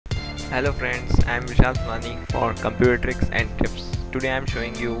Hello friends, I am Vishal Swani for Computer Tricks and Tips. Today I am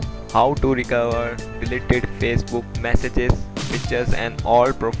showing you how to recover deleted Facebook messages, pictures and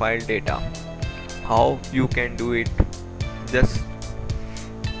all profile data. How you can do it? Just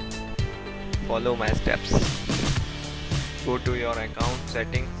follow my steps. Go to your account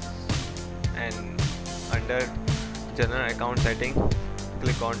settings and under general account setting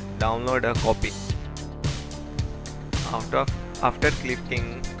click on download a copy. After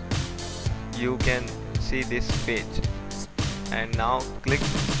clicking, you can see this page, and now click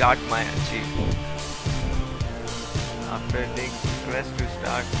start my archive. After the request to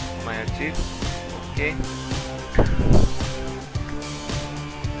start my archive, okay.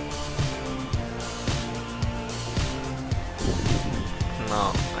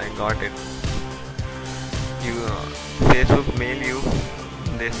 Now I got it. Facebook mail you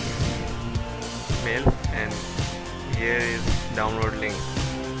this mail, and here is download link.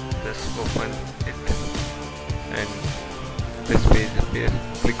 Just open it and this page appears.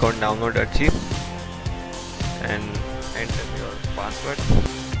 Click on download archive and enter your password.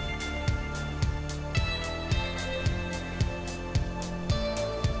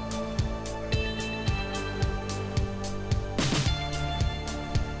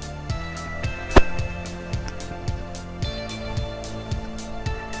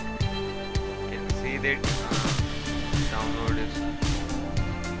 You can see that download is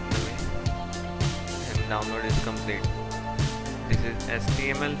download is complete. This is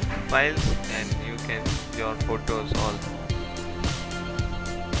HTML files, and you can your photos, all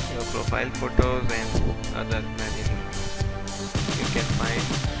your profile photos and other many things. You can find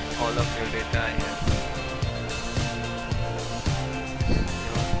all of your data here.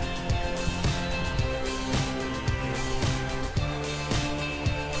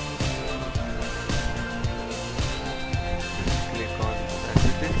 Click on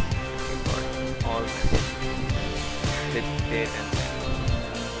messages. You got all messages with date and time.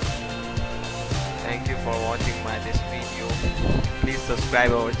 Thank you for watching this video. Please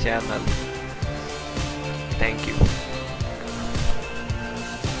subscribe our channel. Thank you.